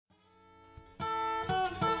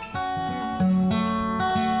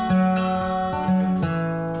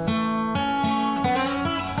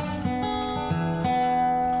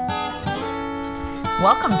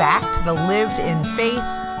Welcome back to the Lived in Faith.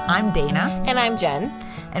 I'm Dana. And I'm Jen.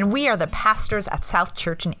 And we are the pastors at South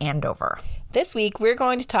Church in Andover. This week, we're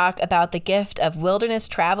going to talk about the gift of wilderness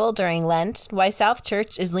travel during Lent, why South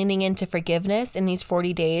Church is leaning into forgiveness in these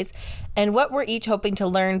 40 days, and what we're each hoping to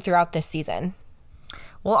learn throughout this season.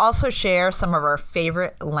 We'll also share some of our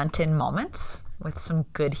favorite Lenten moments with some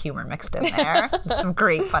good humor mixed in there, some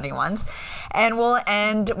great funny ones. And we'll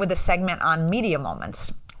end with a segment on media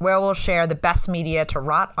moments, where we'll share the best media to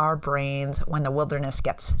rot our brains when the wilderness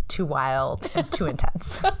gets too wild and too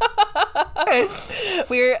intense.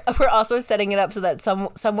 We're also setting it up so that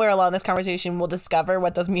somewhere along this conversation we'll discover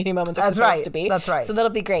what those media moments are supposed to be. That's right. So that'll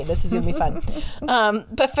be great. This is going to be fun.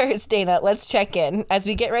 But first, Dana, let's check in. As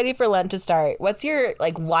we get ready for Lent to start, what's your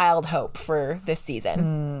wild hope for this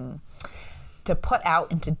season? To put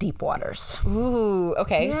out into deep waters. Ooh,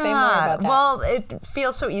 okay. Yeah. Say more about that. Well, it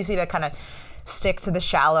feels so easy to kind of stick to the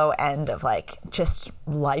shallow end of just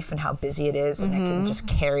life and how busy it is, and it can just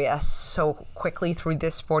carry us so quickly through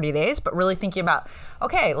this 40 days, but really thinking about,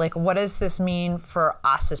 okay, what does this mean for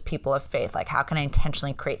us as people of faith? How can I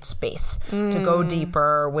intentionally create space to go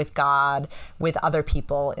deeper with God, with other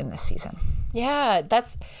people in this season? Yeah,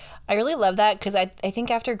 I really love that, because I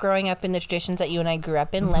think after growing up in the traditions that you and I grew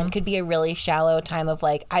up in, Lent could be a really shallow time of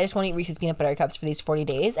I just want to eat Reese's peanut butter cups for these 40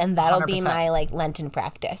 days, and that'll 100%. Be my Lenten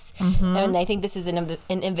practice. And I think this is an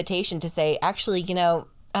invitation to say, actually,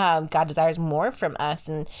 God desires more from us,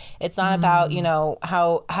 and it's not about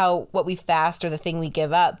how what we fast or the thing we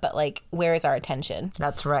give up, but where is our attention?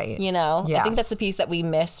 That's right. Yes. I think that's the piece that we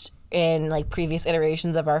missed in previous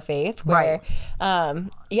iterations of our faith, where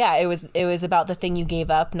it was about the thing you gave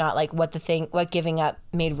up, not what giving up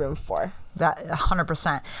made room for. That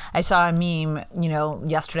 100%. I saw a meme,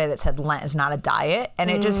 yesterday that said Lent is not a diet, and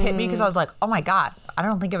it just hit me because I was like, oh my God, I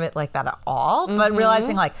don't think of it like that at all. But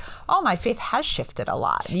realizing oh, my faith has shifted a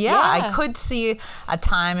lot. Yeah, I could see a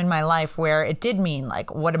time in my life where it did mean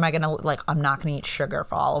what am I going to, I'm not going to eat sugar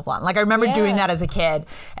for all of Lent. I remember doing that as a kid,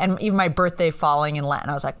 and even my birthday falling in Lent,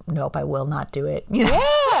 and I was like, nope, I will not do it. Yeah.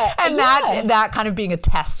 And that kind of being a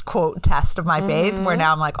test of my faith, where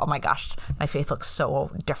now I'm like, oh my gosh, my faith looks so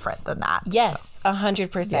different than that. Yes,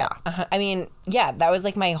 100%. Yeah. I mean, that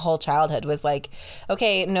was my whole childhood was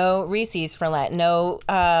okay, no Reese's for Lent, no,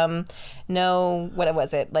 what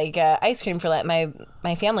was it? Ice cream for Lent.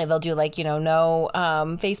 My family, they'll do no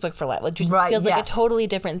Facebook for Lent, which just feels like a totally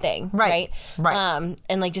different thing. Right. And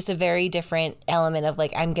just a very different element of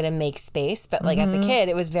I'm going to make space. But as a kid,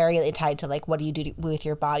 it was very tied to what do you do with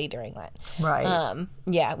your body during Lent. Right.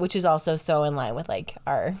 Which is also so in line with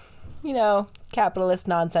our capitalist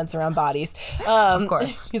nonsense around bodies. Of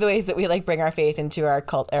course. The ways that we bring our faith into our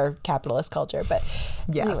capitalist culture. But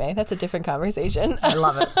anyway, that's a different conversation. I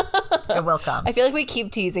love it. It will come. I feel like we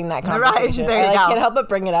keep teasing that conversation. Right, there you go. I can't help but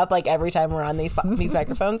bring it up every time we're on these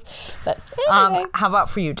microphones. But anyway. How about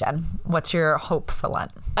for you, Jen? What's your hope for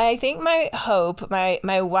Lent? I think my hope,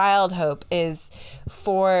 my wild hope, is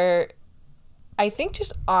for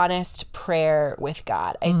just honest prayer with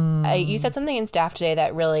God. You said something in staff today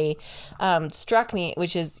that really struck me,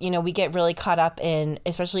 which is, we get really caught up in,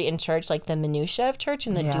 especially in church, the minutia of church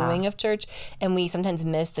and the doing of church, and we sometimes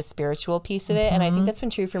miss the spiritual piece of it. And I think that's been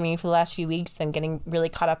true for me for the last few weeks. I'm getting really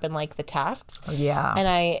caught up in the tasks. Yeah. And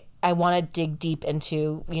I want to dig deep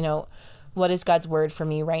into, what is God's word for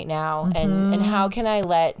me right now, and how can I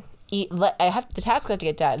I have the tasks have to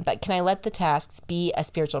get done, but can I let the tasks be a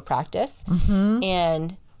spiritual practice?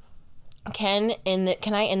 And can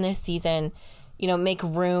I in this season, make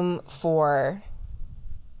room for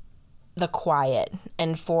the quiet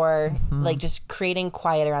and for just creating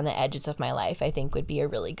quiet around the edges of my life? I think would be a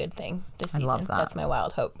really good thing this season. I love that. That's my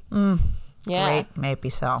wild hope. Yeah. Great. Maybe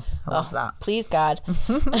so. I love that. Please, God.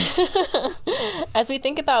 As we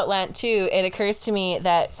think about Lent, too, it occurs to me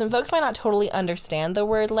that some folks might not totally understand the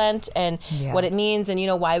word Lent and what it means and,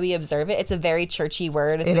 why we observe it. It's a very churchy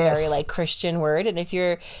word. It's a very, Christian word. And if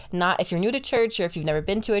you're new to church or if you've never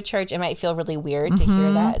been to a church, it might feel really weird to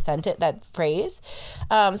hear that phrase.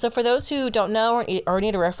 So for those who don't know or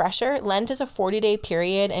need a refresher, Lent is a 40-day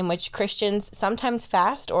period in which Christians sometimes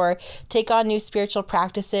fast or take on new spiritual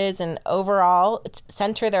practices and overall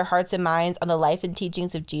center their hearts and minds on the life and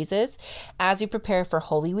teachings of Jesus as we prepare for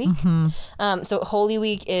Holy Week. So Holy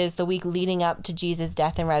Week is the week leading up to Jesus'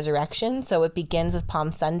 death and resurrection. So it begins with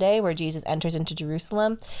Palm Sunday, where Jesus enters into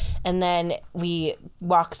Jerusalem. And then we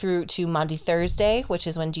walk through to Maundy Thursday, which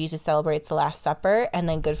is when Jesus celebrates the Last Supper. And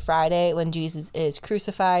then Good Friday, when Jesus is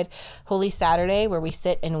crucified. Holy Saturday, where we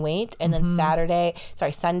sit and wait. And then Sunday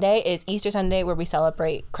is Easter Sunday, where we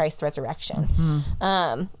celebrate Christ's resurrection.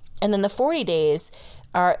 And then the 40 days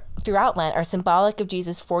throughout Lent are symbolic of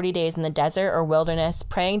Jesus' 40 days in the desert or wilderness,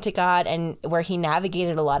 praying to God, and where he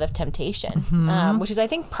navigated a lot of temptation, which is, I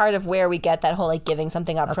think, part of where we get that whole like giving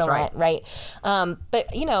something up for Lent, right?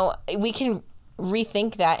 But, you know, we can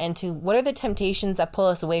rethink that into what are the temptations that pull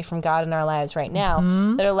us away from God in our lives right now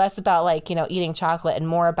that are less about like, you know, eating chocolate and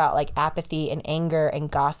more about like apathy and anger and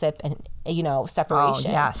gossip and, you know,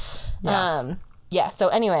 separation. Oh, yes. So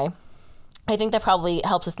anyway, I think that probably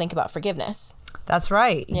helps us think about forgiveness. That's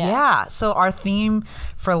right. Yeah. So our theme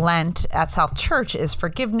for Lent at South Church is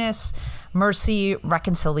forgiveness, mercy,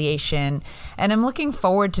 reconciliation. And I'm looking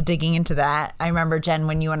forward to digging into that. I remember, Jen,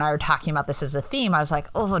 when you and I were talking about this as a theme, I was like,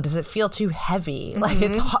 oh, does it feel too heavy? Like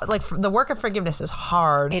it's like the work of forgiveness is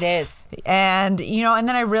hard. It is. And, you know, and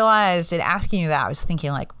then I realized in asking you that, I was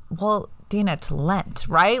thinking like, well, Dana, it's Lent,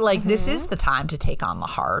 right? Like this is the time to take on the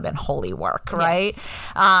hard and holy work, right?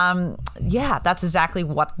 Yes. That's exactly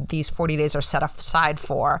what these 40 days are set aside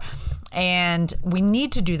for. And we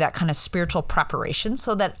need to do that kind of spiritual preparation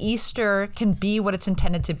so that Easter can be what it's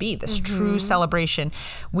intended to be, this true celebration.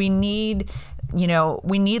 We need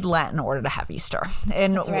Lent in order to have Easter.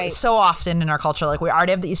 And so often in our culture, like we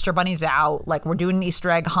already have the Easter bunnies out, like we're doing an Easter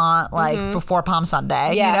egg hunt, like before Palm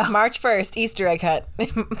Sunday. Yeah, you know? March 1st, Easter egg hunt.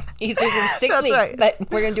 Easter's in 6 weeks, but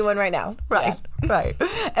we're going to do one right now. Right. Right.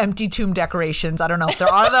 Empty tomb decorations. I don't know if there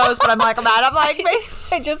are those, but I'm like,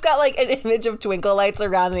 I just got like an image of twinkle lights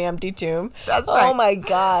around the empty tomb. That's right. Oh my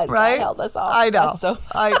God. Right? That held us off. I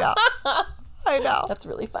know. I know. That's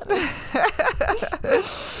really funny.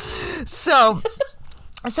 So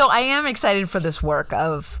I am excited for this work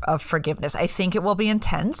of forgiveness. I think it will be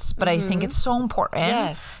intense, but I think it's so important.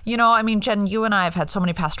 Yes. You know, I mean, Jen, you and I have had so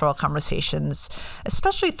many pastoral conversations,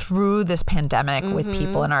 especially through this pandemic with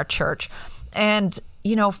people in our church. And,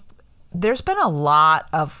 you know, there's been a lot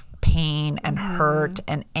of pain and hurt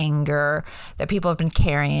and anger that people have been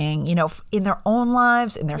carrying, you know, in their own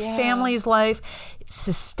lives, in their family's life,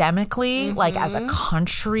 systemically, like as a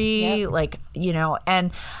country, like, you know,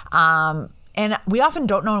 and we often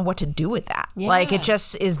don't know what to do with that. Like it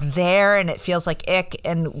just is there and it feels like ick.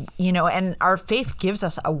 And, you know, and our faith gives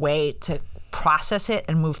us a way to process it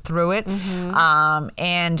and move through it.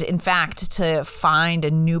 And in fact, to find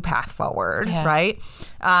a new path forward. Right.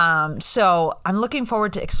 So I'm looking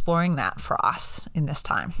forward to exploring that for us in this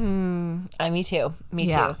time. Me too.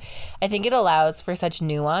 Too. I think it allows for such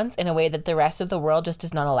nuance in a way that the rest of the world just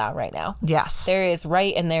does not allow right now. Yes. There is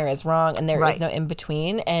right and there is wrong and there is no in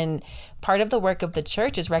between. And part of the work of the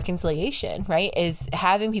church is reconciliation, right? Is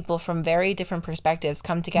having people from very different perspectives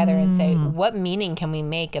come together and say, what meaning can we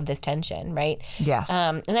make of this tension, right? Yes.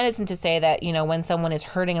 And that isn't to say that, you know, when someone is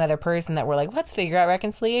hurting another person that we're like, let's figure out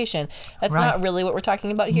reconciliation. That's not really what we're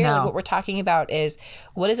talking about here. No. Like, what we're talking about is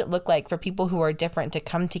what does it look like for people who are different to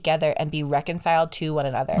come together and be reconciled to one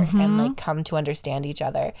another and like come to understand each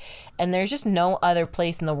other. And there's just no other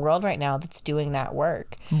place in the world right now that's doing that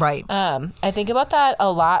work. Right. I think about that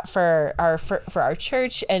a lot for our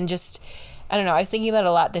church, and just, I don't know, I was thinking about it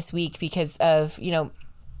a lot this week because of, you know,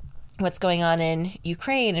 what's going on in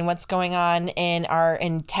Ukraine and what's going on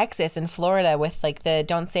in Texas and Florida with like the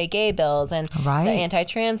Don't Say Gay bills and the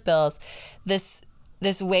anti-trans bills. This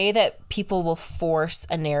way that people will force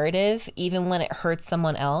a narrative even when it hurts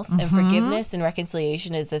someone else. And forgiveness and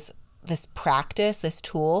reconciliation is this practice, this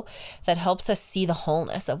tool that helps us see the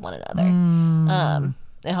wholeness of one another.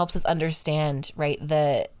 It helps us understand, right,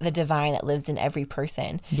 the divine that lives in every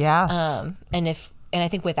person. Yes. And I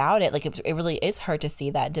think without it, like it really is hard to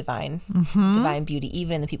see that divine beauty,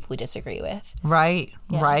 even in the people we disagree with. Right.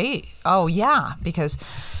 Right. Oh yeah, because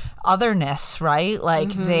otherness, right? Like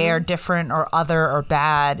they're different or other or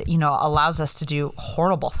bad, you know, allows us to do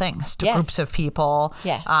horrible things to groups of people.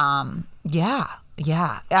 Yes. I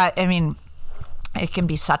mean, it can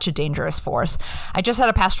be such a dangerous force. I just had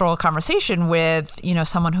a pastoral conversation with, you know,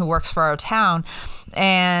 someone who works for our town.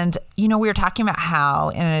 And, you know, we were talking about how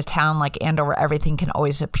in a town like Andover, everything can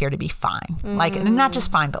always appear to be fine. Like, and not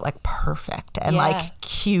just fine, but like perfect and like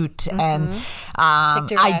cute and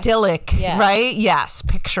idyllic, right? Yes,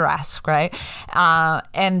 picturesque, right?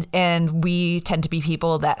 And we tend to be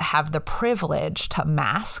people that have the privilege to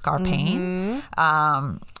mask our pain.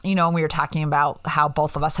 You know, we were talking about how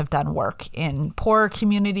both of us have done work in poorer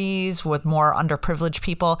communities with more underprivileged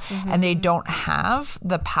people, and they don't have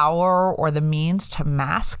the power or the means to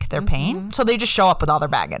mask their pain. So they just show up with all their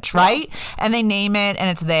baggage, right? And they name it and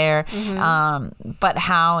it's there. But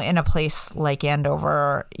how in a place like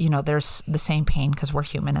Andover, you know, there's the same pain because we're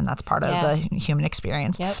human and that's part of the human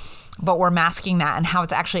experience. But we're masking that, and how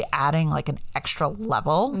it's actually adding like an extra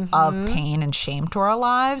level of pain and shame to our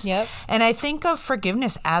lives. And I think of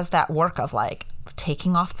forgiveness as that work of like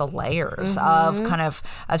taking off the layers of kind of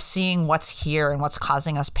seeing what's here and what's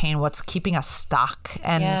causing us pain, what's keeping us stuck,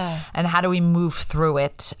 and how do we move through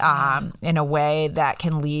it in a way that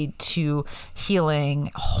can lead to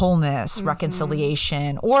healing, wholeness,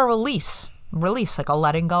 reconciliation, or release, like a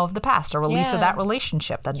letting go of the past, a release of that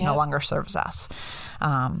relationship that no longer serves us.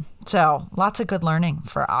 So lots of good learning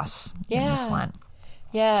for us in this Lent.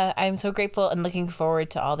 Yeah, I'm so grateful and looking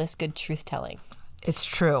forward to all this good truth telling. It's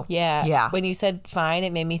true. Yeah. When you said FINE,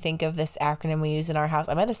 it made me think of this acronym we use in our house.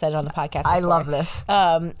 I might have said it on the podcast before. I love this.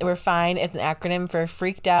 Where FINE is an acronym for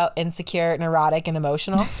freaked out, insecure, neurotic, and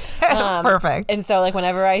emotional. Perfect. And so like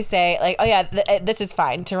whenever I say like, oh yeah, this is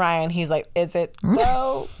fine to Ryan, he's like, is it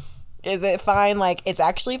though? Is it fine like it's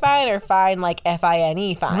actually fine, or fine like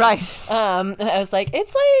FINE fine? Right. And I was like,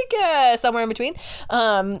 it's like somewhere in between.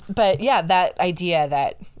 But yeah, that idea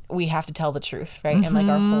that we have to tell the truth, right? And like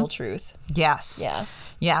our whole truth. Yes. Yeah.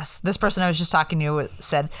 Yes. This person I was just talking to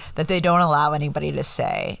said that they don't allow anybody to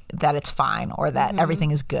say that it's fine or that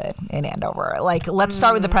everything is good in Andover. Like, let's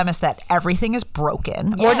start with the premise that everything is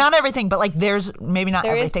broken. Or not everything, but like there's maybe not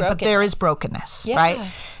everything, but there is brokenness,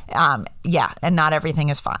 right? And not everything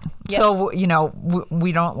is fine. Yep. So, you know,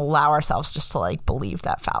 we don't allow ourselves just to like believe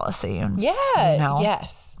that fallacy. And, you know,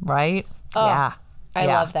 yes. Right? Oh, yeah. I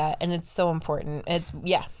love that. And it's so important. It's,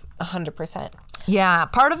 100%. Yeah,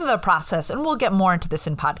 part of the process, and we'll get more into this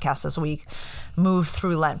in podcasts as we move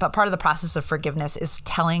through Lent, but part of the process of forgiveness is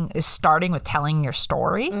starting with telling your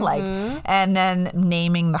story, like, and then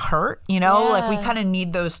naming the hurt, you know, like we kind of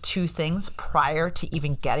need those two things prior to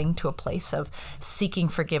even getting to a place of seeking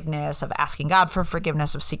forgiveness, of asking God for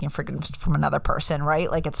forgiveness, of seeking forgiveness from another person, right?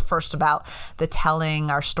 Like it's first about the telling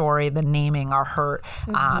our story, the naming our hurt,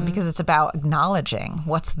 because it's about acknowledging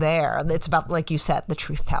what's there. It's about, like you said, the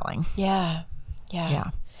truth telling. Yeah.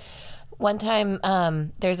 One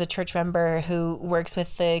time, there's a church member who works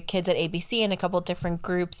with the kids at ABC in a couple different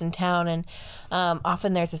groups in town, and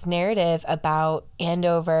often there's this narrative about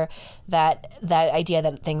Andover, that idea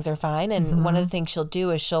that things are fine. And one of the things she'll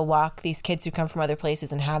do is she'll walk these kids who come from other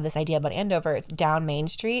places and have this idea about Andover down Main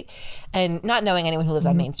Street, and not knowing anyone who lives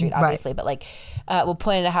on Main Street, obviously, but like we'll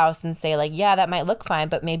point at a house and say like, yeah, that might look fine,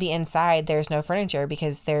 but maybe inside there's no furniture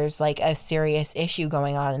because there's like a serious issue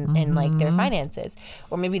going on in like their finances,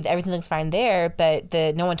 or maybe everything looks fine there, but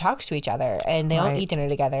no one talks to each other and they don't eat dinner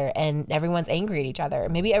together and everyone's angry at each other.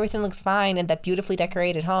 Maybe everything looks fine in that beautifully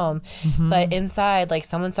decorated home, but inside, like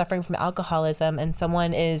someone's suffering from alcoholism and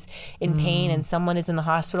someone is in pain and someone is in the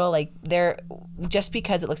hospital. Like just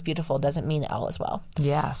because it looks beautiful doesn't mean that all is well.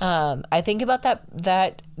 Yes. I think about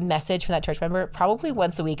that message from that church member probably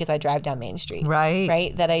once a week as I drive down Main Street.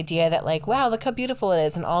 Right. That idea that like, wow, look how beautiful it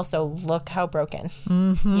is, and also look how broken.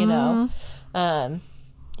 You know.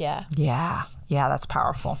 Yeah, that's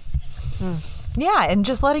powerful. Yeah, and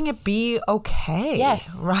just letting it be okay.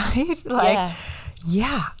 Yes. Right? Like,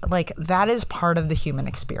 like that is part of the human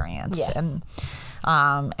experience. Yes.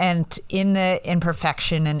 And in the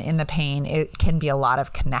imperfection and in the pain, it can be a lot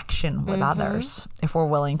of connection with others if we're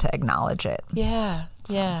willing to acknowledge it. Yeah.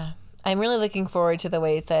 I'm really looking forward to the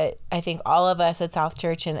ways that I think all of us at South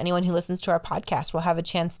Church and anyone who listens to our podcast will have a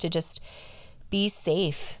chance to just be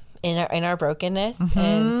safe in our brokenness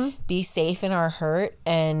and be safe in our hurt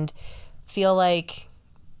and feel like,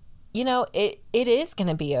 you know, it is going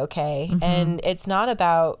to be okay. And it's not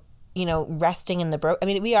about, you know, resting in the I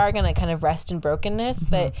mean, we are going to kind of rest in brokenness,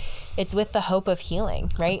 but it's with the hope of healing,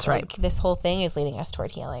 right? That's right. Like this whole thing is leading us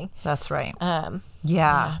toward healing. That's right.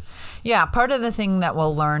 Yeah. Part of the thing that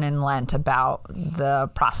we'll learn in Lent about the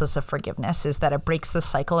process of forgiveness is that it breaks the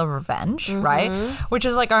cycle of revenge, right? Which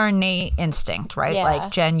is like our innate instinct, right? Yeah.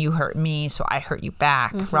 Like, Jen, you hurt me, so I hurt you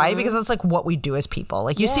back, right? Because it's like what we do as people.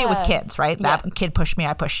 Like you see it with kids, right? That kid pushed me,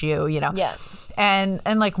 I push you, you know? Yeah. And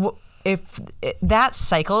like if that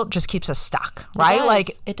cycle just keeps us stuck, right? Like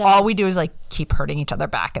all we do is like keep hurting each other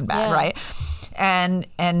back and back, right? And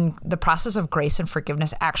the process of grace and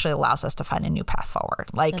forgiveness actually allows us to find a new path forward.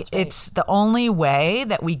 Like it's the only way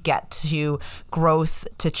that we get to growth,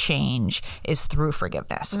 to change, is through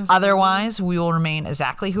forgiveness. Otherwise, we will remain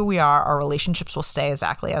exactly who we are. Our relationships will stay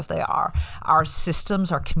exactly as they are. Our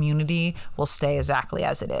systems, our community will stay exactly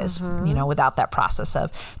as it is, you know, without that process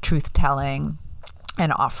of truth telling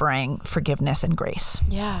and offering forgiveness and grace.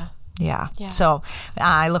 Yeah. So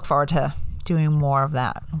I look forward to doing more of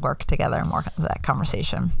that work together, more of that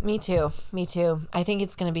conversation. Me too. I think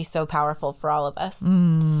it's going to be so powerful for all of us.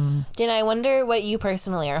 Dana, I wonder what you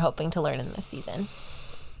personally are hoping to learn in this season.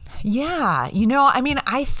 Yeah. You know, I mean,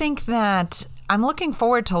 I think that I'm looking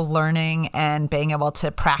forward to learning and being able to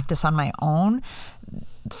practice on my own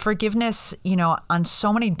forgiveness, on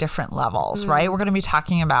so many different levels, right? We're going to be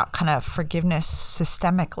talking about kind of forgiveness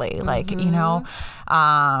systemically, like,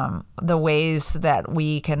 the ways that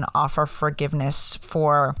we can offer forgiveness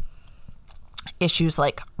for issues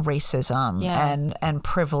like racism and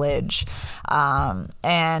privilege.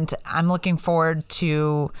 And I'm looking forward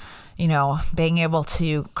to, being able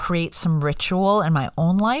to create some ritual in my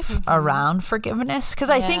own life around forgiveness. Because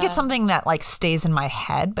I think it's something that like stays in my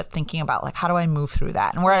head, but thinking about like, how do I move through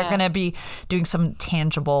that? And we're going to be doing some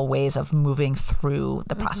tangible ways of moving through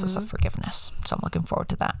the process of forgiveness. So I'm looking forward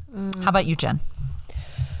to that. How about you, Jen?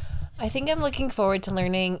 I think I'm looking forward to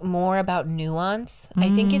learning more about nuance. I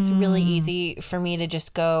think it's really easy for me to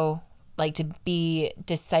just go like to be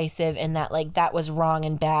decisive in that like that was wrong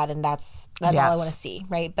and bad and that's all I want to see,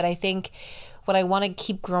 right? But I think what I want to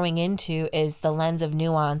keep growing into is the lens of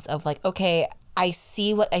nuance of like, okay, I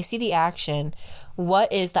see the action.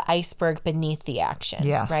 What is the iceberg beneath the action?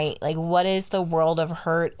 Yes. Right? Like what is the world of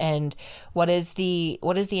hurt and what is the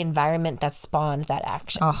environment that spawned that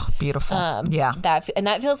action? Oh, beautiful.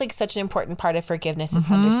 That feels like such an important part of forgiveness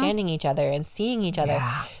is understanding each other and seeing each other.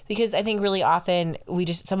 Yeah. Because I think really often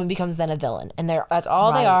someone becomes then a villain and that's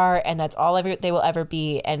all they are and that's all they will ever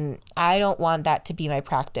be. And I don't want that to be my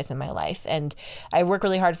practice in my life. And I work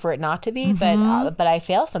really hard for it not to be, but I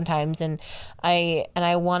fail sometimes and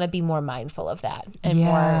I want to be more mindful of that. And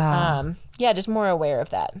more, just more aware of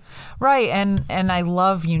that. Right. And I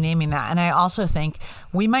love you naming that. And I also think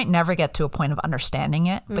we might never get to a point of understanding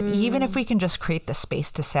it, but even if we can just create the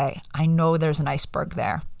space to say, I know there's an iceberg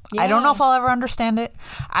there. Yeah. I don't know if I'll ever understand it.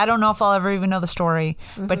 I don't know if I'll ever even know the story,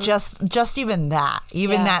 but just even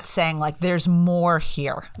that saying like there's more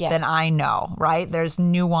here than I know, right? There's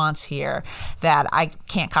nuance here that I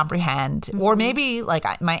can't comprehend, or maybe like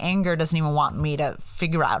my anger doesn't even want me to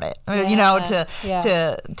figure out it,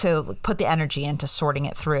 to put the energy into sorting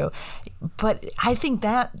it through. But I think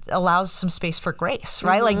that allows some space for grace,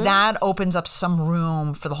 right? Like that opens up some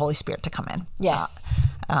room for the Holy Spirit to come in. Yes.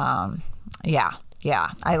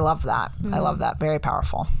 Yeah, I love that. I love that. Very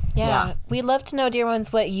powerful. Yeah. We'd love to know, dear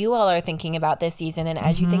ones, what you all are thinking about this season. And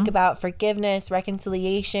as you think about forgiveness,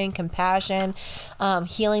 reconciliation, compassion,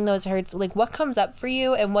 healing those hurts, like what comes up for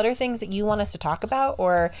you and what are things that you want us to talk about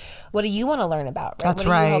or what do you want to learn about? Right? That's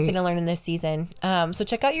what are you hoping to learn in this season? So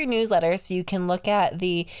check out your newsletter so you can look at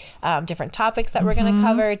the different topics that we're going to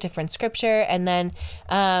cover, different scripture, and then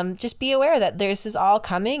just be aware that this is all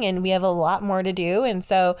coming and we have a lot more to do. And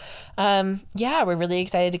so, we're really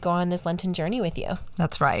excited to go on this Lenten journey with you.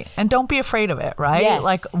 That's right. And don't be afraid of it, right? Yes.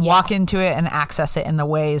 Like walk into it and access it in the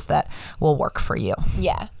ways that will work for you.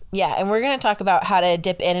 Yeah. Yeah, and we're going to talk about how to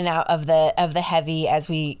dip in and out of the heavy as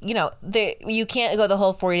we, you can't go the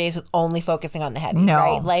whole 40 days with only focusing on the heavy,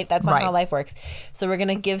 right? That's not how life works. So we're going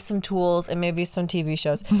to give some tools and maybe some TV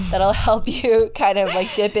shows that'll help you kind of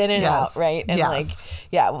like dip in and out, right? And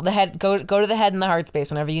the head, go to the head and the heart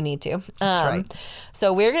space whenever you need to. That's right.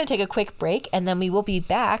 So we're going to take a quick break and then we will be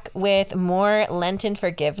back with more Lenten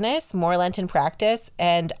forgiveness, more Lenten practice,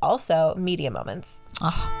 and also media moments.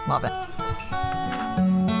 Oh, love it.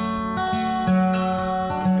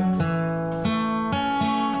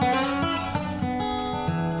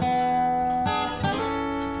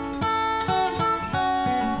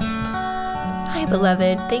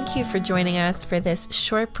 Beloved, thank you for joining us for this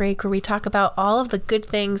short break where we talk about all of the good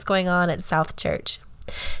things going on at South Church.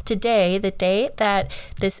 Today, the day that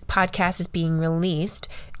this podcast is being released,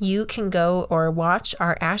 you can go or watch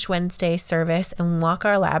our Ash Wednesday service and walk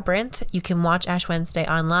our labyrinth. You can watch Ash Wednesday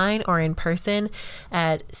online or in person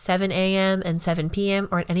at 7 a.m. and 7 p.m.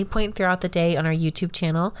 or at any point throughout the day on our YouTube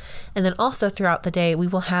channel. And then also throughout the day, we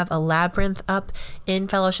will have a labyrinth up in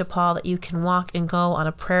Fellowship Hall that you can walk and go on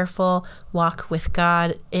a prayerful walk with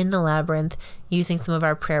God in the labyrinth using some of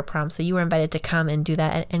our prayer prompts. So you are invited to come and do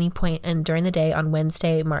that at any point and during the day on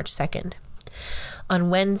Wednesday, March 2nd. On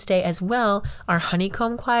Wednesday as well, our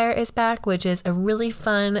Honeycomb Choir is back, which is a really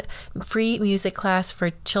fun free music class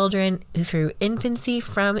for children through infancy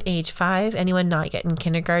from age 5, anyone not yet in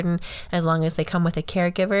kindergarten, as long as they come with a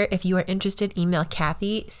caregiver. If you are interested, email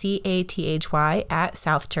Kathy, CATHY,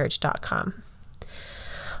 @southchurch.com.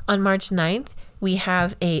 On March 9th, we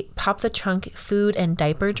have a Pop the Trunk food and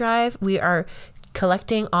diaper drive. We are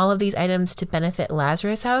collecting all of these items to benefit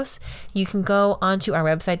Lazarus House. You can go onto our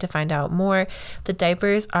website to find out more. The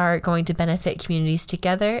diapers are going to benefit Communities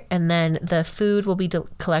Together, and then the food will be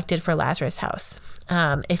collected for Lazarus House.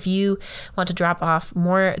 If you want to drop off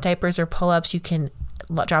more diapers or pull-ups, you can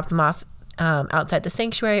drop them off outside the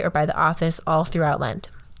sanctuary or by the office all throughout Lent.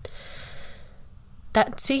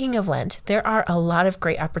 That speaking of Lent, there are a lot of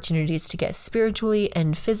great opportunities to get spiritually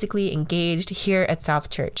and physically engaged here at South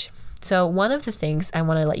Church. So one of the things I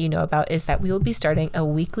want to let you know about is that we will be starting a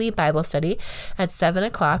weekly Bible study at 7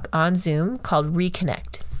 o'clock on Zoom called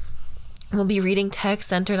Reconnect. We'll be reading texts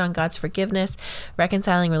centered on God's forgiveness,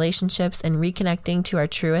 reconciling relationships, and reconnecting to our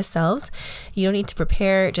truest selves. You don't need to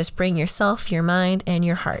prepare, just bring yourself, your mind, and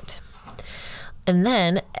your heart. And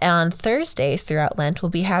then on Thursdays throughout Lent, we'll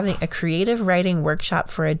be having a creative writing workshop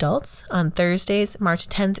for adults on Thursdays, March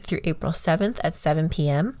 10th through April 7th at 7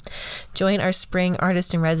 p.m. Join our spring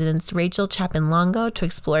artist in residence, Rachel Chapin-Longo, to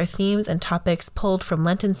explore themes and topics pulled from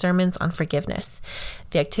Lenten sermons on forgiveness.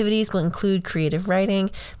 The activities will include creative writing,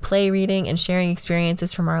 play reading, and sharing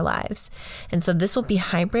experiences from our lives. And so this will be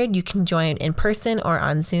hybrid. You can join in person or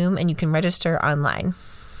on Zoom, and you can register online.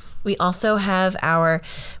 We also have our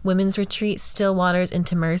women's retreat, Still Waters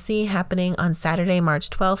into Mercy, happening on Saturday,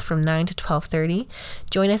 March 12th from 9 to 12:30.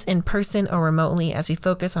 Join us in person or remotely as we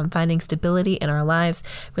focus on finding stability in our lives,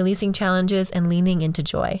 releasing challenges, and leaning into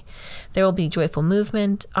joy. There will be joyful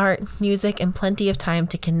movement, art, music, and plenty of time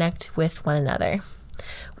to connect with one another.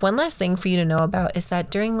 One last thing for you to know about is that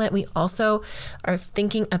during Lent, we also are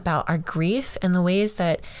thinking about our grief and the ways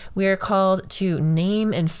that we are called to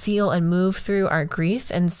name and feel and move through our grief.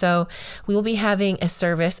 And so we will be having a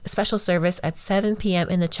special service at 7 p.m.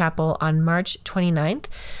 in the chapel on March 29th.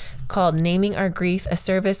 Called Naming Our Grief, a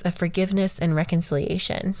service of forgiveness and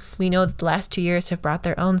reconciliation. We know that the last 2 years have brought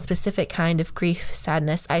their own specific kind of grief,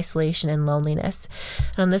 sadness, isolation, and loneliness.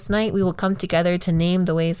 And on this night, we will come together to name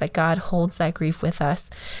the ways that God holds that grief with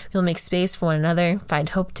us. We'll make space for one another, find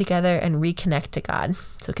hope together, and reconnect to God.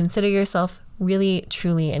 So consider yourself really,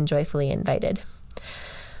 truly, and joyfully invited.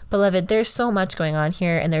 Beloved, there's so much going on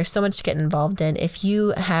here, and there's so much to get involved in. If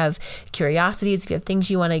you have curiosities, if you have things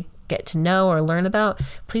you want to get to know or learn about,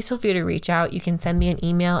 please feel free to reach out. You can send me an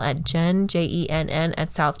email at Jenn, Jenn,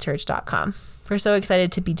 @southchurch.com. We're so excited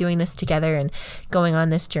to be doing this together and going on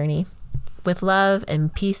this journey. With love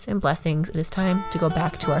and peace and blessings, it is time to go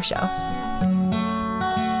back to our show.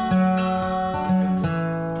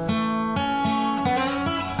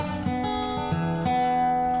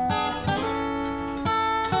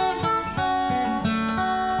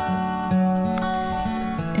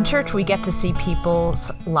 In church, we get to see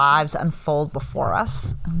people's lives unfold before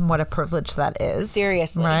us. What a privilege that is.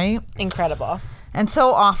 Seriously. Right? Incredible. And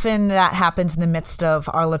so often that happens in the midst of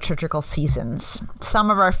our liturgical seasons. Some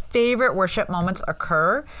of our favorite worship moments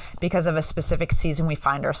occur because of a specific season we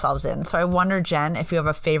find ourselves in. So I wonder, Jen, if you have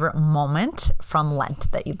a favorite moment from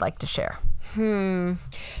Lent that you'd like to share.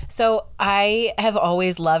 So I have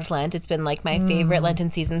always loved Lent. It's been like my favorite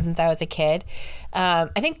Lenten season since I was a kid. I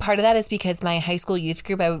think part of that is because my high school youth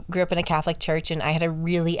group, I grew up in a Catholic church, and I had a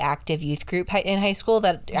really active youth group in high school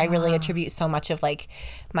that I really attribute so much of like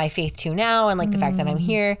my faith to now, and like the fact that I'm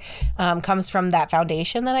here comes from that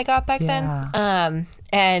foundation that I got back then.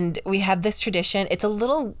 And we had this tradition. It's a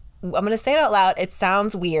little, I'm going to say it out loud. It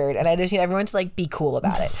sounds weird, and I just need everyone to like be cool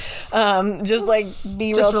about it. Just like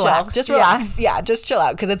be real chill. Just relax. Yeah, just chill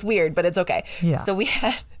out because it's weird, but it's okay. Yeah. So we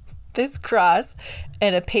had this cross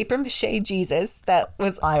and a paper mache Jesus that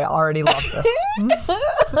was... I already love this.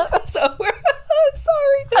 So we're... I'm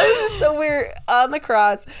sorry. So we're on the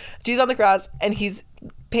cross. Jesus on the cross, and he's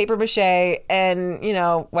paper mache, and you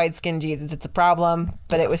know, white skin Jesus. It's a problem,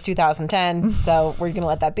 but it was 2010, so we're gonna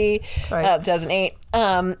let that be. Right. 2008.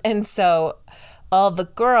 And so all the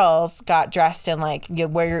girls got dressed in like, you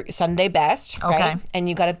wear your Sunday best, right? And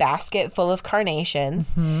you got a basket full of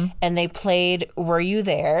carnations, and they played "Were You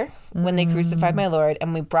There" when they crucified my Lord,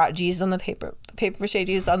 and we brought Jesus on the paper mache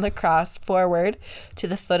Jesus on the cross forward to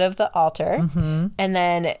the foot of the altar, and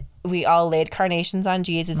then we all laid carnations on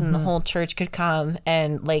Jesus, and the whole church could come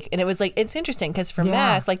and like, and it was like, it's interesting because for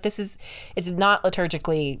Mass, like it's not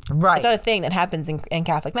liturgically, right. It's not a thing that happens in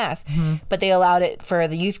Catholic Mass, but they allowed it for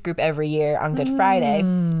the youth group every year on Good Friday.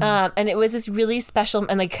 And it was this really special,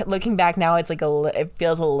 and like looking back now, it's like it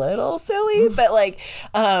feels a little silly, but like,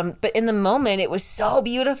 but in the moment it was so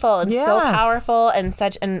beautiful and so powerful and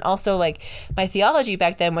such, and also like my theology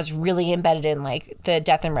back then was really embedded in like the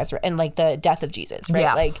death and resurrection and like the death of Jesus,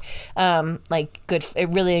 right? Like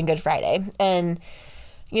really in Good Friday. And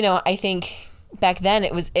you know, I think back then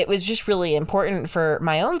it was just really important for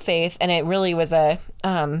my own faith, and it really was a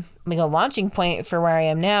like a launching point for where I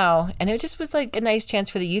am now. And it just was like a nice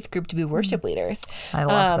chance for the youth group to be worship leaders. I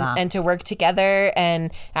love that. And to work together,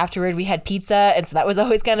 and afterward we had pizza, and so that was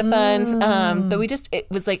always kind of fun. But it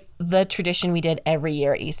was like the tradition we did every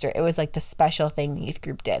year at Easter. It was like the special thing the youth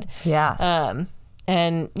group did. Yes.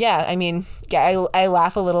 And yeah, I mean, I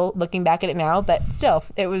laugh a little looking back at it now, but still,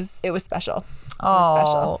 it was special.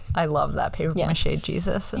 Oh, I love that paper mache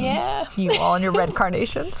Jesus. And you all in your red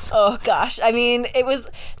carnations. Oh gosh, I mean,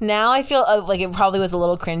 now I feel like it probably was a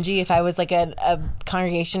little cringy. If I was like a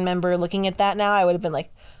congregation member looking at that now, I would have been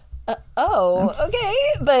like, okay.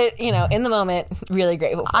 But, in the moment, really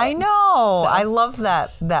grateful for I know. So. I love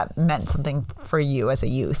that meant something for you as a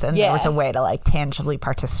youth, and there was a way to like tangibly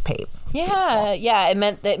participate. Yeah.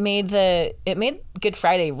 It made Good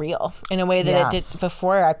Friday real in a way that it did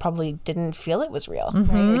before. I probably didn't feel it was real,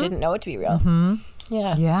 right? Or didn't know it to be real.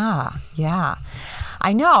 Yeah.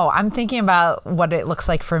 I know. I'm thinking about what it looks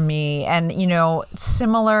like for me, and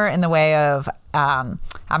similar in the way of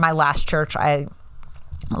at my last church, I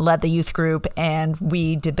led the youth group, and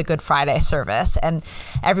we did the Good Friday service, and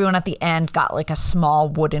everyone at the end got like a small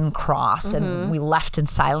wooden cross, and we left in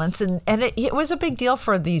silence, and it was a big deal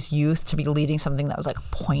for these youth to be leading something that was like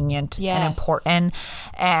poignant and important,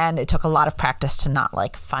 and it took a lot of practice to not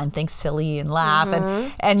like find things silly and laugh,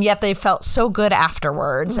 and yet they felt so good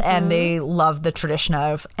afterwards, and they loved the tradition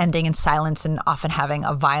of ending in silence and often having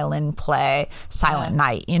a violin play Silent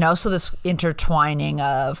Night, so this intertwining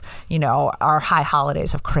of our high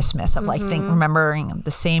holidays of Christmas, of like remembering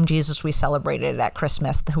the same Jesus we celebrated at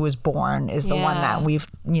Christmas, who was born, is the one that we've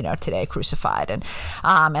today crucified, and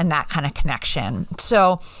that kind of connection.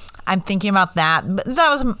 So I'm thinking about that. But that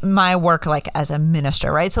was my work like as a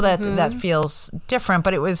minister, right? So that feels different,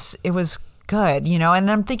 but it was good, and then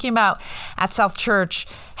I'm thinking about at South Church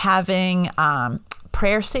having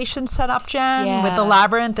prayer station set up, Jen, with the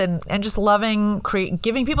labyrinth, and just loving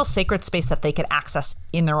giving people sacred space that they could access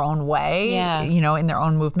in their own way, in their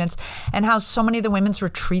own movements, and how so many of the women's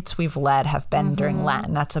retreats we've led have been during Lent,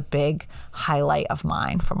 and that's a big highlight of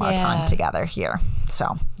mine from our time together here.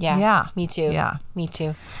 So me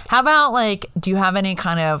too. How about like, do you have any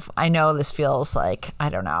kind of, I know this feels like, I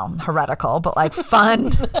don't know, heretical, but like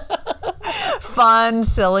fun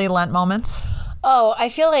silly Lent moments? Oh, I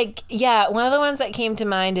feel like, one of the ones that came to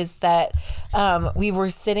mind is that we were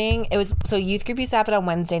sitting, youth group used to happen on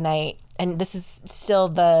Wednesday night, and this is still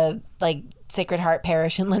the like Sacred Heart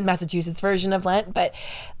Parish in Lynn, Massachusetts version of Lent, but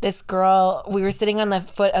this girl, we were sitting on the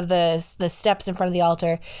foot of the steps in front of the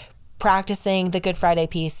altar practicing the Good Friday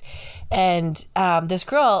piece, and this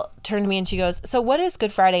girl turned to me and she goes, "So what is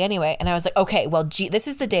Good Friday anyway?" And I was like, "Okay, well, this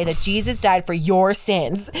is the day that Jesus died for your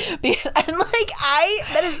sins." And like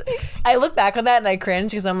I look back on that and I cringe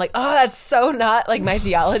because I'm like, oh, that's so not like my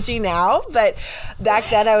theology now, but back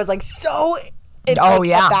then I was like so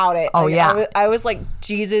about it. I was like,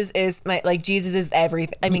 Jesus is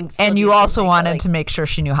everything. I mean, and you also wanted to make sure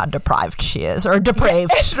she knew how deprived she is, or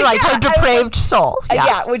depraved, her depraved soul.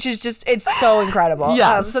 Yes. Which is just, it's so incredible.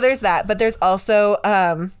 Yes. So there's that, but there's also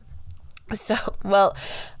I'm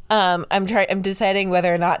deciding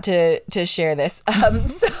whether or not to share this.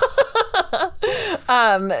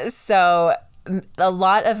 So a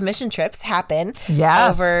lot of mission trips happen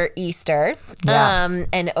over Easter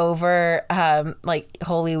and over like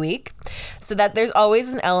Holy Week, so that there's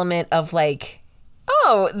always an element of like,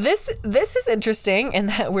 oh, this is interesting, in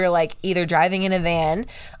that we're like either driving in a van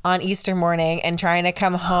on Easter morning and trying to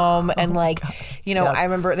come home and like, I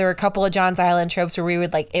remember there were a couple of Johns Island trips where we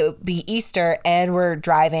would like, it would be Easter and we're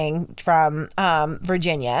driving from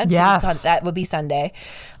Virginia. Yes. That would be Sunday.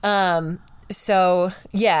 So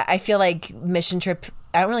I feel like mission trip,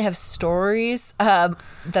 I don't really have stories that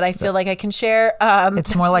I feel like I can share.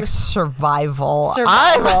 It's more like survival.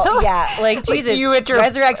 Like Jesus,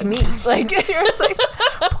 resurrect me. Like, seriously,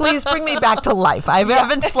 please bring me back to life. I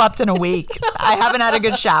haven't slept in a week. I haven't had a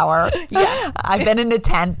good shower. I've been in a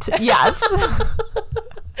tent. Yes.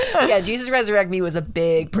 Jesus resurrect me was a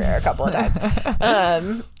big prayer a couple of times.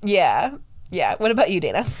 What about you,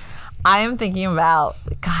 Dana? I am thinking about,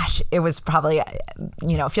 gosh, it was probably,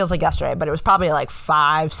 it feels like yesterday, but it was probably like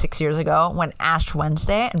 5-6 years ago when Ash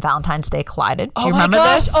Wednesday and Valentine's Day collided. Do you remember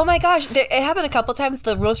this? Oh my gosh. It happened a couple times.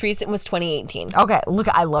 The most recent was 2018. Okay. Look,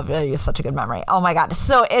 I love you. You have such a good memory. Oh my God.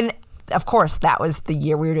 So, of course, that was the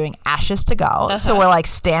year we were doing Ashes to Go. So we're like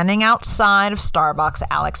standing outside of Starbucks,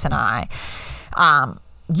 Alex and I.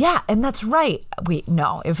 And that's right. Wait,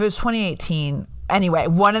 no, if it was 2018... Anyway,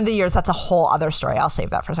 one of the years, that's a whole other story. I'll save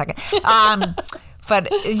that for a second. But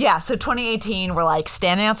so 2018, we're like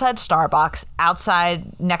standing outside Starbucks.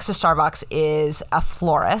 Outside, next to Starbucks is a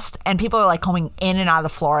florist, and people are like coming in and out of the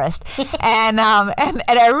florist, and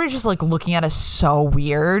everybody's just like looking at us so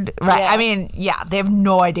weird, right? I mean, they have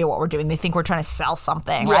no idea what we're doing. They think we're trying to sell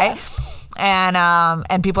something, right?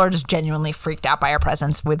 And people are just genuinely freaked out by our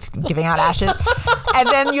presence with giving out ashes. And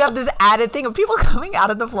then you have this added thing of people coming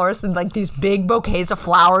out of the florist in like these big bouquets of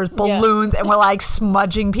flowers, balloons, and we're like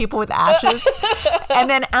smudging people with ashes. And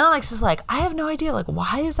then Alex is like, I have no idea. Like,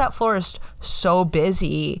 why is that florist so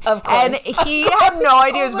busy? Of course. And he had no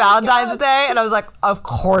idea it was Valentine's Day. And I was like, of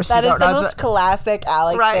course that you don't know. That is the most classic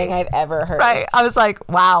Alex thing I've ever heard. Right. I was like,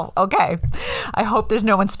 wow, okay. I hope there's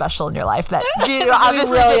no one special in your life that you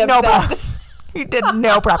obviously really did no upset. You did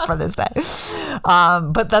no prep for this day.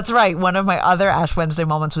 But that's right. One of my other Ash Wednesday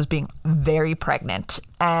moments was being very pregnant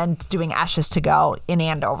and doing Ashes to Go in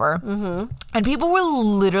Andover. Mm-hmm. And people were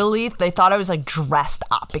literally, they thought I was like dressed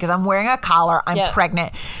up because I'm wearing a collar, I'm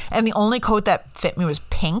pregnant, and the only coat that fit me was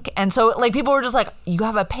pink. And so like people were just like, you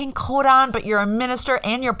have a pink coat on, but you're a minister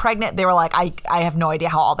and you're pregnant. They were like, I have no idea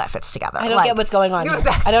how all that fits together. I don't get what's going on here.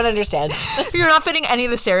 I don't understand. You're not fitting any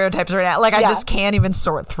of the stereotypes right now. Like I just can't even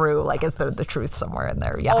sort through, like, is there the truth somewhere in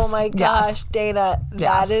there? Yes. Oh my gosh, Dana,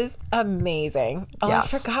 that is amazing. Oh, I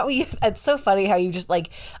forgot it's so funny how you just like,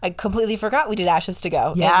 I completely forgot we did Ashes to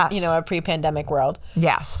Go. Yes. In, a pre-pandemic world.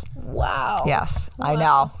 Yes. Wow. Yes.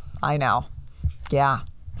 Wow. I know. Yeah.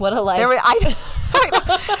 What a life. There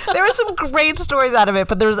were some great stories out of it,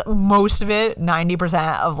 but there's most of it,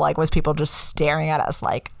 90% of like was people just staring at us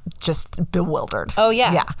like just bewildered. Oh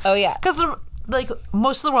yeah. Yeah. Oh yeah. Because like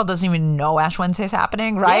most of the world doesn't even know Ash Wednesday's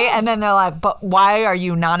happening, right? Yeah. And then they're like, but why are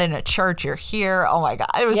you not in a church? You're here. Oh my God.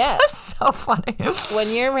 It was just so funny. One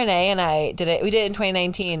year Renee and I did it. We did it in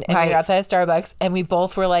 2019 and we were outside of Starbucks and we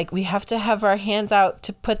both were like, we have to have our hands out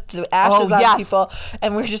to put the ashes on people.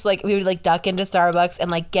 And we're just like, we would like duck into Starbucks and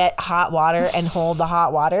like get hot water and hold the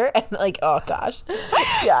hot water. And like, oh gosh.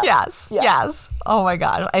 Yeah. Yes. Oh my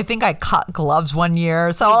gosh. I think I cut gloves one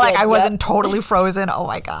year. So like I wasn't totally frozen. Oh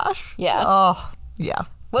my gosh. Yeah. Oh. Yeah.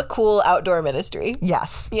 What cool outdoor ministry.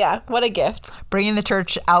 Yes. Yeah. What a gift. Bringing the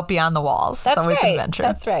church out beyond the walls. That's it's always right. an adventure.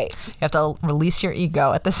 That's right. You have to release your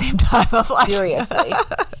ego at the same time. Seriously.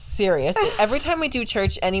 Every time we do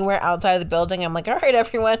church anywhere outside of the building, I'm like, all right,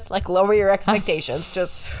 everyone, like lower your expectations.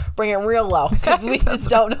 Just bring it real low because we just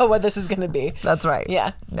don't know what this is going to be. That's right.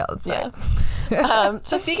 Yeah. No, that's right.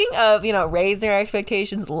 So speaking of, raising our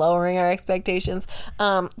expectations, lowering our expectations,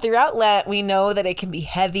 throughout Lent, we know that it can be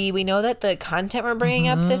heavy. We know that the content we're bringing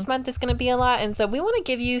up this month is going to be a lot. And so we want to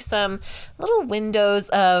give you some little windows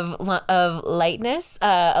of lightness,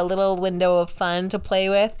 a little window of fun to play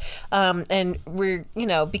with. And we're,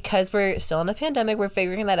 because we're still in a pandemic, we're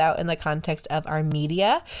figuring that out in the context of our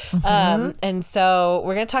media. And so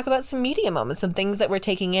we're going to talk about some media moments, some things that we're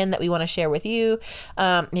taking in that we want to share with you.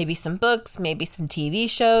 Maybe some books, maybe some TV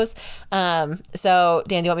shows. So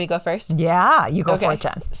Dan, do you want me to go first? Yeah, you go for it,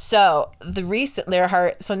 Jen. So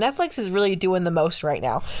Netflix is really doing the most right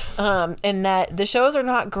now. And that the shows are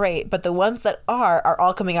not great, but the ones that are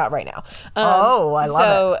all coming out right now. I love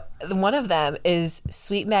it. So one of them is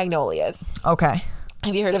Sweet Magnolias. Okay.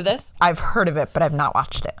 Have you heard of this? I've heard of it, but I've not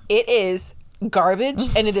watched it. It is garbage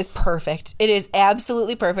and it is perfect. It is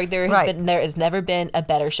absolutely perfect. There has never been a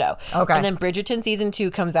better show. Okay. And then Bridgerton season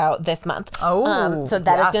 2 comes out this month. So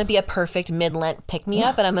that is going to be a perfect mid-Lent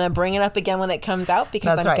pick-me-up, and I'm going to bring it up again when it comes out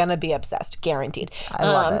because I'm going to be obsessed, guaranteed. I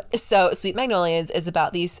love it. So Sweet Magnolias is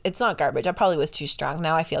about these. It's not garbage. I probably was too strong.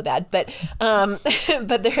 Now I feel bad, but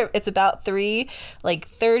it's about 3 like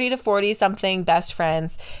 30 to 40 something best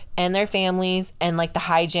friends and their families and like the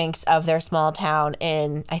hijinks of their small town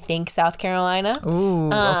in, I think, South Carolina.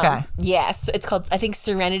 Ooh, okay. Yes. It's called, I think,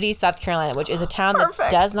 Serenity, South Carolina, which is a town that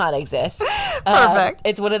does not exist. Perfect.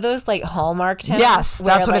 It's one of those like Hallmark towns. Yes,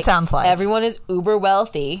 that's what it sounds like. Everyone is uber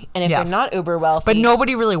wealthy, and if they're not uber wealthy, but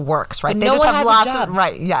nobody really works, right? They just have lots of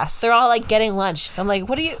right. Yes, they're all like getting lunch. I'm like,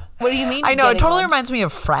 what do you mean? I know it totally reminds me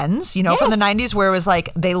of Friends, from the 90s, where it was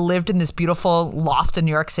like they lived in this beautiful loft in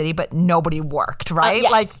New York City, but nobody worked, right?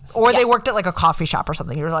 They worked at like a coffee shop or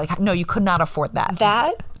something. You're like, no, you could not afford that.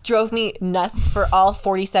 That drove me nuts for all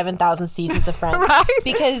 47,000 seasons of Friends. Right?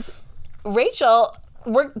 Because Rachel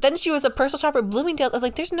then she was a personal shopper at Bloomingdale's. I was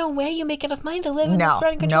like, there's no way you make enough money to live in this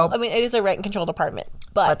rent control. Nope. I mean, it is a rent controlled apartment,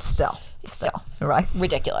 but still right,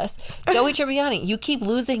 ridiculous. Joey Tribbiani, you keep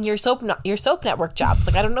losing your soap network jobs.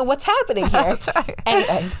 Like, I don't know what's happening here. That's right.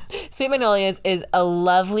 Anyway, Sweet Magnolias is a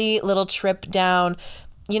lovely little trip down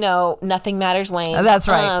Nothing Matters Lane. That's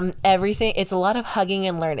right. Everything. It's a lot of hugging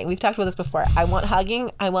and learning. We've talked about this before. I want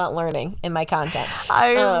hugging. I want learning in my content.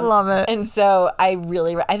 I love it. And so I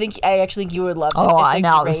think you would love this. Oh, it's I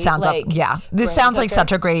know. This sounds this sounds like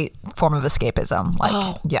such a great form of escapism.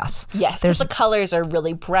 Like, yes. Yes. Because the colors are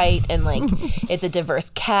really bright and like it's a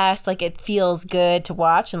diverse cast. Like it feels good to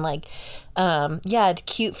watch and like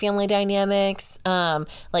cute family dynamics,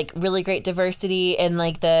 like really great diversity in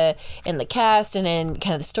like the cast and in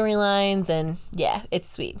kind of the storylines, and yeah, it's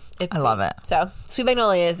sweet. I love it. So Sweet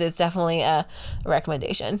Magnolias is definitely a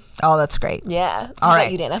recommendation. Oh, that's great. Yeah. All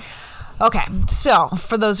right, you, Dana? Okay, so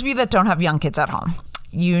for those of you that don't have young kids at home,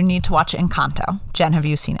 you need to watch Encanto. Jen, have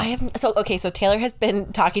you seen it? I haven't. So Taylor has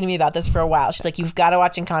been talking to me about this for a while. She's like, "You've got to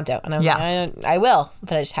watch Encanto," and I'm like, "I will,"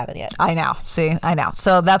 but I just haven't yet. I know. See, I know.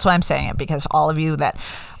 So that's why I'm saying it, because all of you that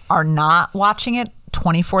are not watching it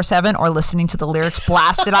 24/7 or listening to the lyrics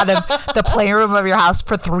blasted out of the playroom of your house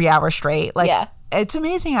for 3 hours straight, it's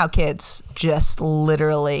amazing how kids just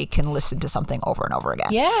literally can listen to something over and over again.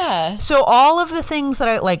 Yeah. So all of the things that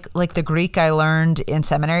I like the Greek I learned in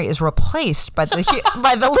seminary is replaced by the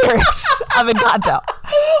by the lyrics of Encanto.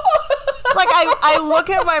 Like I look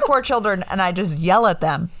at my poor children and I just yell at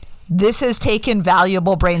them. This has taken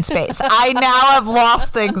valuable brain space. I now have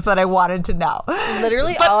lost things that I wanted to know.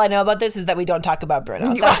 Literally, all I know about this is that we don't talk about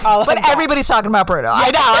Bruno. That's all but everybody's talking about Bruno.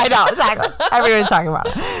 I know, exactly. Everybody's talking about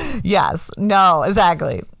it. Yes, no,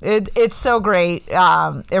 exactly. It's so great.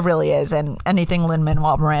 It really is. And anything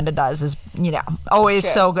Lin-Manuel Miranda does is, always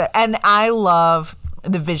so good. And I love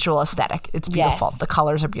the visual aesthetic. It's beautiful. Yes. The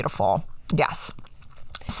colors are beautiful. Yes.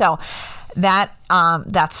 So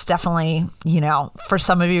that's definitely, for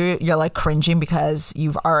some of you, you're like cringing because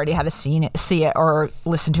you've already had to see it or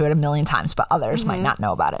listen to it a million times, but others might not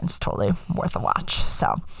know about it. It's totally worth a watch.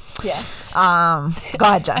 So yeah. Go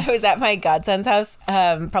ahead, Jen. I was at my godson's house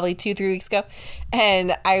probably 2-3 weeks ago,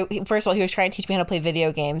 and first of all, he was trying to teach me how to play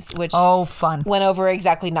video games, which fun went over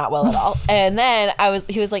exactly not well at all. And then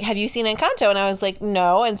he was like, "Have you seen Encanto?" And I was like,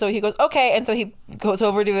 "No." And so he goes, "Okay." And so he goes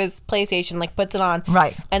over to his PlayStation, like puts it on,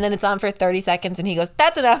 right, and then it's on for 30 seconds, and he goes,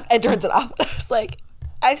 "That's enough," and turns it off. I was like,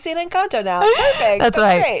 I've seen Encanto now. Perfect. That's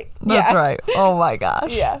right. Great. That's right. Oh my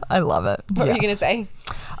gosh. Yeah. I love it. What were you going to say?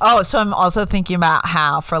 Oh, so I'm also thinking about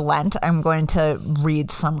how for Lent, I'm going to read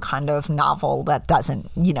some kind of novel that doesn't,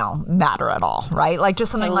 matter at all, right? Like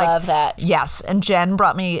just something I love that. Yes. And Jen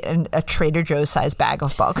brought me a Trader Joe's size bag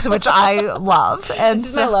of books, which I love. And this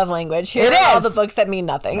is my love language. Here are all the books that mean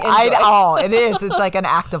nothing. It is. It's like an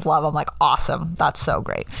act of love. I'm like, awesome. That's so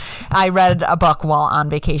great. I read a book while on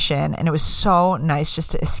vacation, and it was so nice just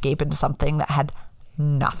to escape into something that had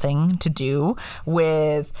nothing to do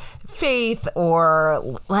with faith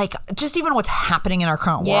or like just even what's happening in our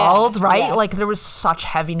current world, right? Yeah. Like there was such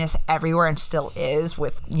heaviness everywhere and still is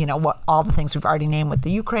with, what all the things we've already named with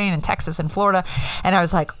the Ukraine and Texas and Florida. And I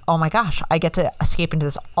was like, oh my gosh, I get to escape into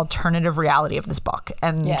this alternative reality of this book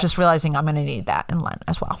and just realizing I'm going to need that in Lent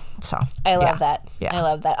as well. So I love that. Yeah. I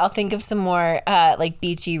love that. I'll think of some more like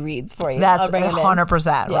beachy reads for you. That's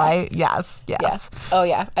 100%, right? Yes. Yeah. Oh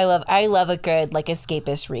yeah. I love a good like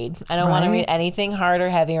escapist read. I don't want to read anything hard or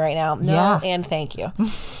heavy right now. No, and thank you.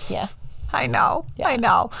 Yeah. I know. Yeah. I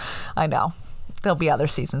know. There'll be other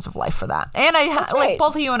seasons of life for that. And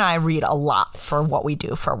both of you and I read a lot for what we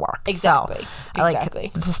do for work. Exactly. So,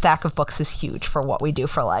 like the stack of books is huge for what we do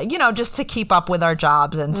for just to keep up with our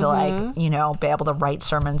jobs and to be able to write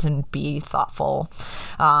sermons and be thoughtful.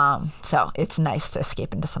 So it's nice to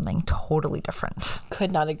escape into something totally different.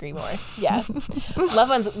 Could not agree more. Yeah. Loved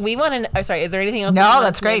ones, we want to sorry, is there anything else? No,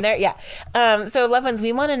 that's great. There? Yeah. So loved ones,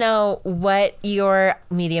 we want to know what your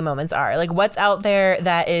media moments are. Like what's out there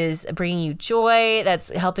that is bringing you joy, that's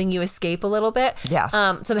helping you escape a little bit. Yes.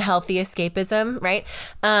 Some healthy escapism, right?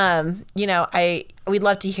 We'd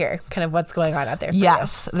love to hear kind of what's going on out there for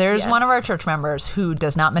yes. you. There's one of our church members who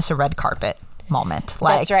does not miss a red carpet moment.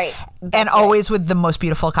 That's right. Always with the most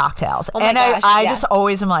beautiful cocktails. Oh my gosh, I just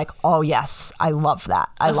always am like, oh yes, I love that.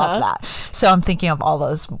 I love that. So I'm thinking of all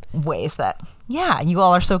those ways that you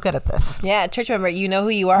all are so good at this. Yeah, church member, you know who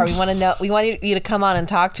you are. We want to know. We want you to come on and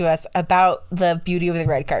talk to us about the beauty of the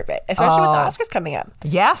red carpet, especially with the Oscars coming up.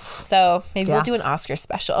 Yes. So maybe we'll do an Oscar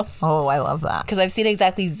special. Oh, I love that. Because I've seen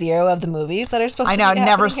exactly 0 of the movies that are supposed to be happening. I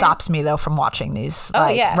know, it never stops me though from watching these.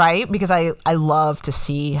 Right? Because I love to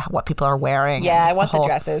see what people are wearing. Yeah, I want the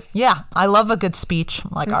dresses. Yeah, I love a good speech.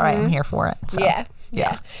 I'm like, all right, I'm here for it. So.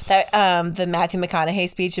 Yeah. That the Matthew McConaughey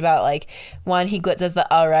speech about like one, he does the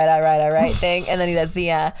all right thing, and then he does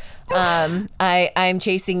the I'm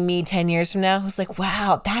chasing me 10 years from now. I was like,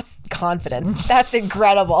 wow, that's confidence. That's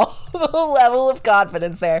incredible. The level of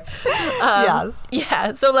confidence there. Yes.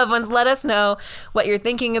 Yeah. So loved ones, let us know what you're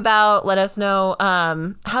thinking about. Let us know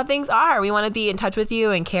how things are. We want to be in touch with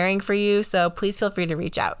you and caring for you. So please feel free to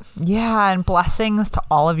reach out. Yeah. And blessings to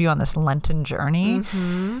all of you on this Lenten journey.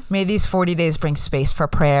 Mm-hmm. May these 40 days bring space for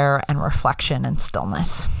prayer and reflection and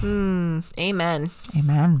stillness. Amen.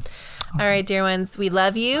 Amen. All right, dear ones, we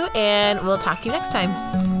love you, and we'll talk to you next time.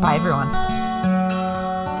 Bye, everyone.